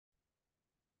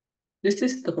This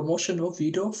is the promotional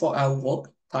video for our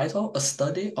work titled A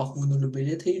Study of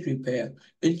Vulnerability Repair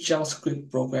in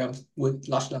JavaScript Programs with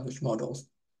Large Language Models.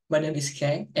 My name is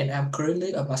Khang, and I'm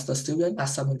currently a master student at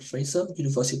Simon Fraser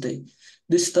University.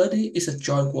 This study is a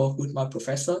joint work with my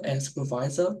professor and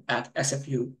supervisor at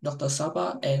SFU, Dr.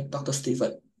 Saba and Dr.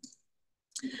 Stephen.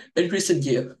 In recent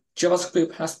years,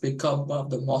 JavaScript has become one of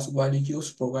the most widely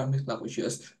used programming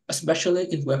languages, especially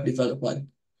in web development.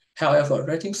 However,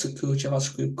 writing secure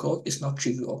JavaScript code is not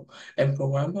trivial, and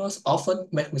programmers often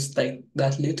make mistakes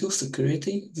that lead to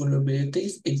security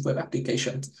vulnerabilities in web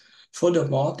applications.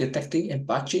 Furthermore, detecting and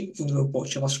patching vulnerable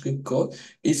JavaScript code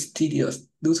is tedious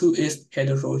due to its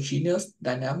heterogeneous,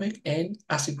 dynamic, and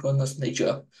asynchronous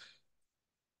nature.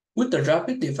 With the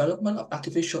rapid development of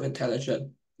artificial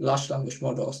intelligence, large language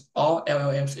models, or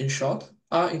LLMs in short,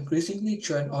 are increasingly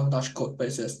trained on large code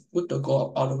bases with the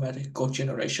goal of automatic code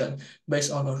generation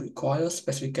based on a required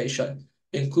specification,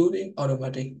 including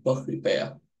automatic bug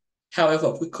repair.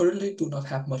 However, we currently do not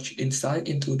have much insight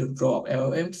into the role of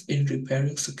LLMs in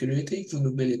repairing security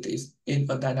vulnerabilities in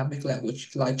a dynamic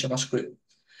language like JavaScript.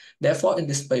 Therefore, in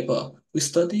this paper, we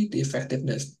study the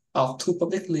effectiveness of two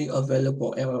publicly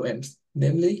available LLMs,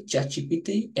 namely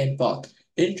ChatGPT and Bot,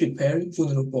 in repairing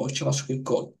vulnerable JavaScript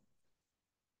code.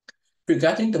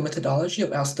 Regarding the methodology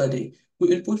of our study,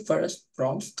 we input various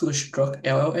prompts to instruct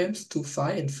LLMs to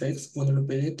find and fix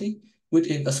vulnerability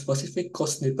within a specific code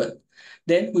snippet.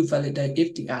 Then we validate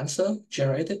if the answer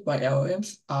generated by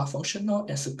LLMs are functional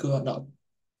and secure or not.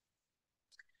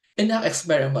 In our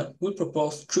experiment, we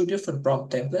proposed three different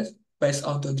prompt templates based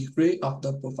on the degree of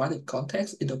the provided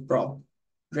context in the prompt,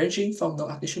 ranging from no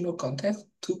additional context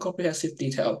to comprehensive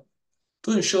detail.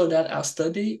 To ensure that our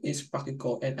study is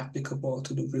practical and applicable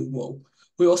to the real world,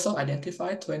 we also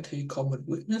identified 20 common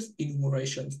weakness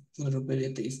enumerations,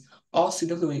 vulnerabilities, or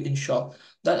simply in short,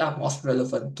 that are most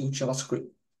relevant to JavaScript.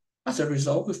 As a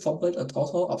result, we formed a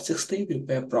total of 60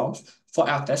 repair prompts for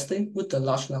our testing with the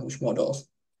large language models.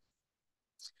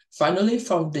 Finally,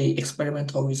 from the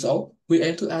experimental result, we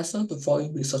aim to answer the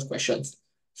following research questions.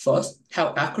 First,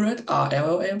 how accurate are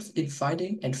LLMs in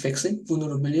finding and fixing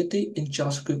vulnerability in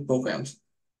JavaScript programs?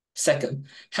 Second,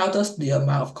 how does the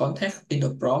amount of context in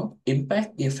the prompt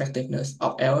impact the effectiveness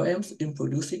of LLMs in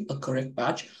producing a correct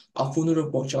batch of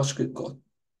vulnerable JavaScript code?